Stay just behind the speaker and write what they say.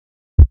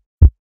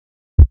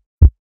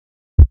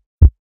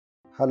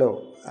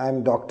Hello, I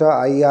am Dr.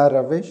 I R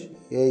Ravish,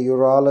 a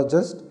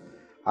urologist.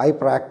 I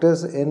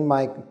practice in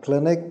my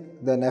clinic,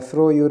 the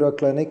Nephro-Uro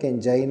Clinic in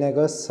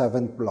Jayanagar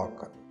 7th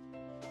block.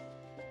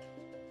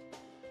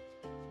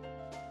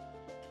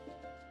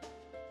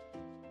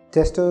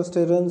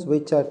 Testosterones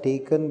which are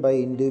taken by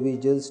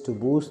individuals to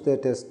boost their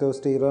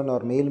testosterone or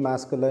male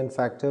masculine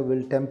factor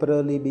will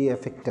temporarily be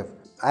effective.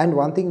 And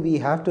one thing we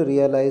have to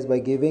realize, by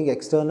giving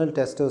external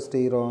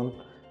testosterone,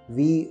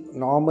 we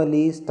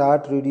normally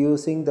start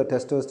reducing the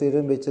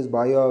testosterone which is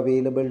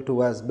bioavailable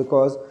to us,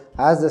 because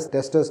as the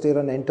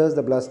testosterone enters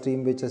the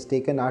bloodstream which is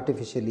taken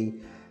artificially,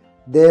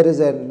 there is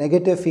a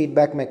negative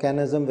feedback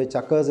mechanism which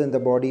occurs in the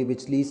body,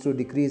 which leads to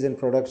decrease in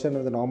production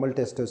of the normal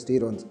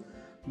testosterones.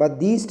 But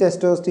these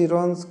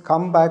testosterones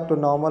come back to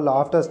normal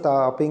after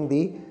stopping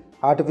the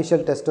artificial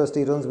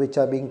testosterones which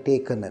are being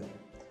taken in.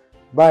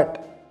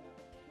 But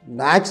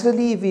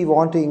naturally, if we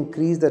want to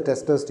increase the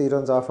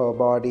testosterones of our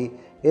body,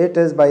 it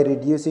is by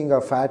reducing our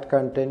fat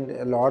content.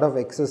 A lot of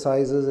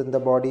exercises in the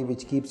body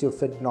which keeps you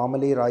fit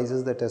normally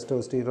rises the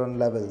testosterone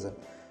levels.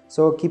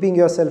 So keeping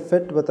yourself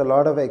fit with a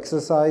lot of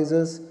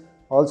exercises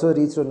also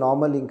leads to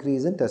normal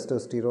increase in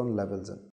testosterone levels.